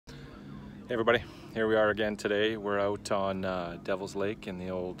Hey everybody, here we are again today. We're out on Devil's Lake in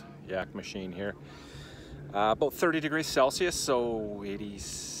the old yak machine here. About 30 degrees Celsius, so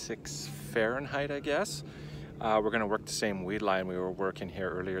 86 Fahrenheit, I guess. We're gonna work the same weed line we were working here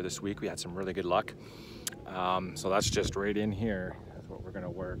earlier this week. We had some really good luck. So that's just right in here. That's what we're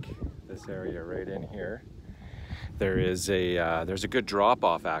gonna work, this area right in here. There's a good drop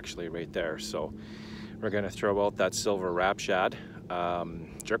off actually right there. So we're gonna throw out that silver wrap shad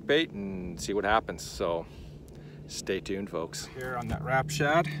jerkbait and see what happens. So stay tuned, folks. Here on that wrap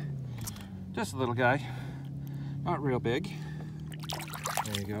shad, just a little guy, not real big.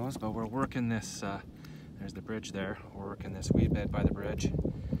 There he goes. But we're working this. There's the bridge there. We're working this weed bed by the bridge,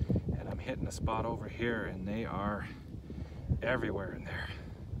 and I'm hitting a spot over here, and they are everywhere in there.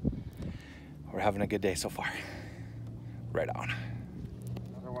 We're having a good day so far. Right on.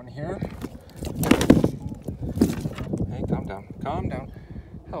 Another one here. Hey, calm down, calm down.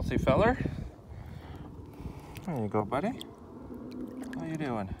 Healthy feller. There you go, buddy. How you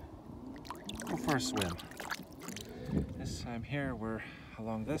doing? Go for a swim. This time here, we're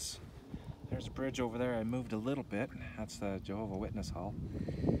along this. There's a bridge over there. I moved a little bit. That's the Jehovah's Witness Hall.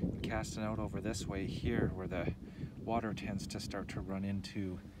 I'm casting out over this way here, where the water tends to start to run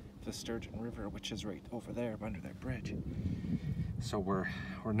into the Sturgeon River, which is right over there under that bridge. So we're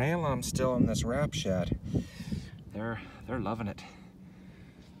nailing them still on this wrap shad. They're loving it.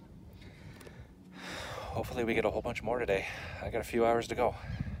 Hopefully we get a whole bunch more today. I got a few hours to go.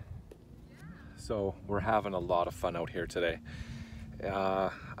 So we're having a lot of fun out here today.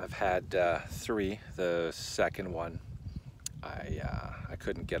 I've had 3. The second one, I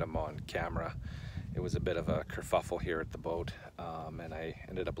couldn't get them on camera. It was a bit of a kerfuffle here at the boat, and I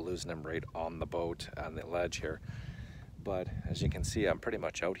ended up losing them right on the boat on the ledge here. But as you can see, I'm pretty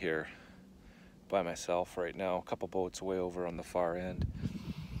much out here by myself right now. A couple boats way over on the far end.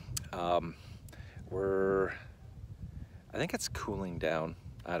 I think it's cooling down.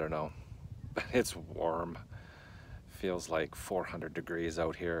 I don't know, but it's warm. Feels like 400 degrees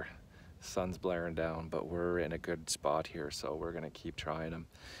out here. Sun's blaring down, but we're in a good spot here, so we're gonna keep trying them.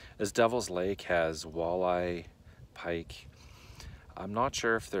 This Devil's Lake has walleye, pike. I'm not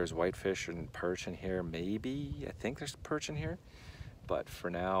sure if there's whitefish and perch in here. Maybe, I think there's perch in here, but for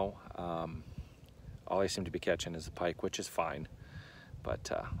now, all I seem to be catching is the pike, which is fine.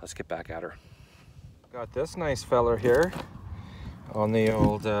 But let's get back at her. Got this nice feller here on the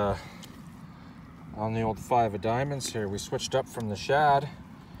old 5 of diamonds here. We switched up from the shad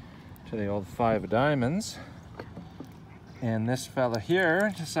to the old 5 of diamonds, and this fella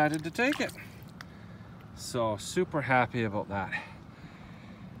here decided to take it. So super happy about that.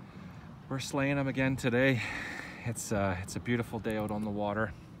 We're slaying them again today. It's a beautiful day out on the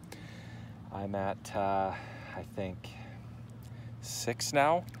water. I'm at I think 6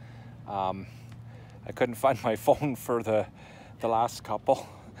 now. I couldn't find my phone for the last couple.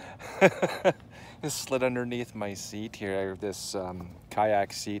 It slid underneath my seat here. This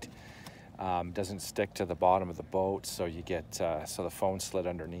kayak seat doesn't stick to the bottom of the boat, so you get so the phone slid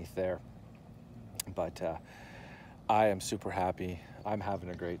underneath there. But I am super happy. I'm having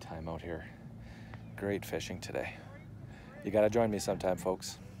a great time out here. Great fishing today. You gotta join me sometime,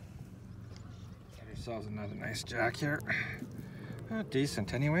 folks. Get yourselves another nice jack here.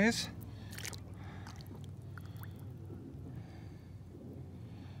 Decent anyways.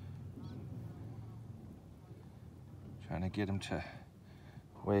 Trying to get him to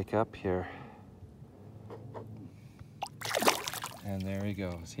wake up here. And there he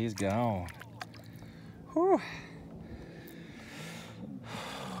goes. He's gone. Whew.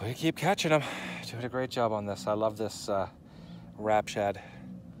 We keep catching them. Doing a great job on this. I love this wrap shad.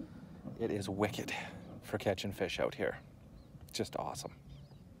 It is wicked for catching fish out here. Just awesome.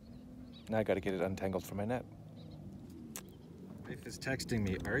 Now I got to get it untangled from my net. Wife is texting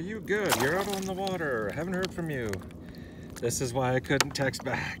me, "Are you good? You're out on the water. I haven't heard from you." This is why I couldn't text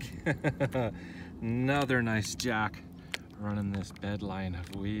back. Another nice jack running this bed line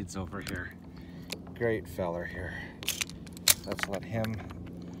of weeds over here. Great feller here. Let's let him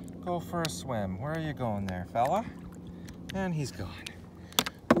go for a swim. Where are you going there, fella? And he's gone.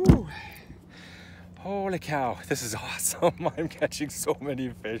 Woo. Holy cow, this is awesome. I'm catching so many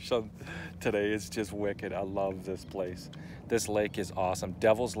fish today. It's just wicked. I love this place. This lake is awesome.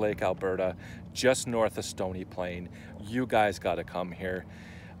 Devil's Lake, Alberta, just north of Stony Plain. You guys got to come here.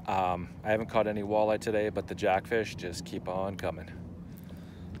 I haven't caught any walleye today, but the jackfish just keep on coming.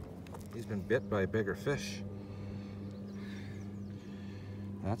 He's been bit by bigger fish.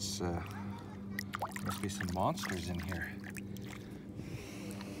 That's must be some monsters in here.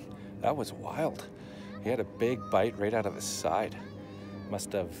 That was wild. He had a big bite right out of his side.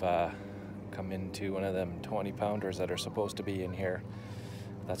 Must have come into one of them 20-pounders that are supposed to be in here.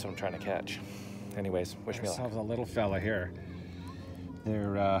 That's what I'm trying to catch. Anyways, wish me luck. Ourselves a little fella here.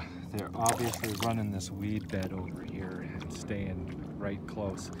 They're obviously running this weed bed over here and staying right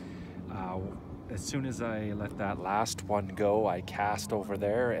close. As soon as I let that last one go, I cast over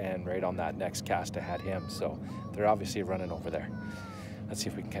there, and right on that next cast I had him. So they're obviously running over there. Let's see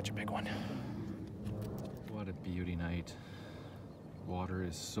if we can catch a big one. What a beauty night. Water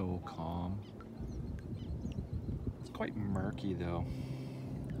is so calm. It's quite murky though,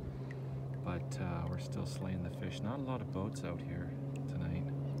 but we're still slaying the fish. Not a lot of boats out here tonight.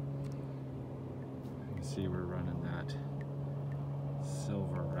 You can see we're running that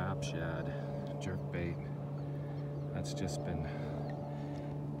silver rap shad jerk bait. That's just been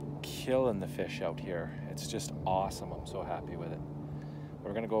killing the fish out here. It's just awesome. I'm so happy with it.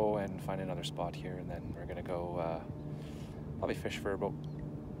 We're gonna go and find another spot here, and then we're gonna go probably fish for about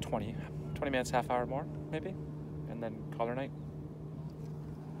 20 minutes, half hour more maybe, and then call her night.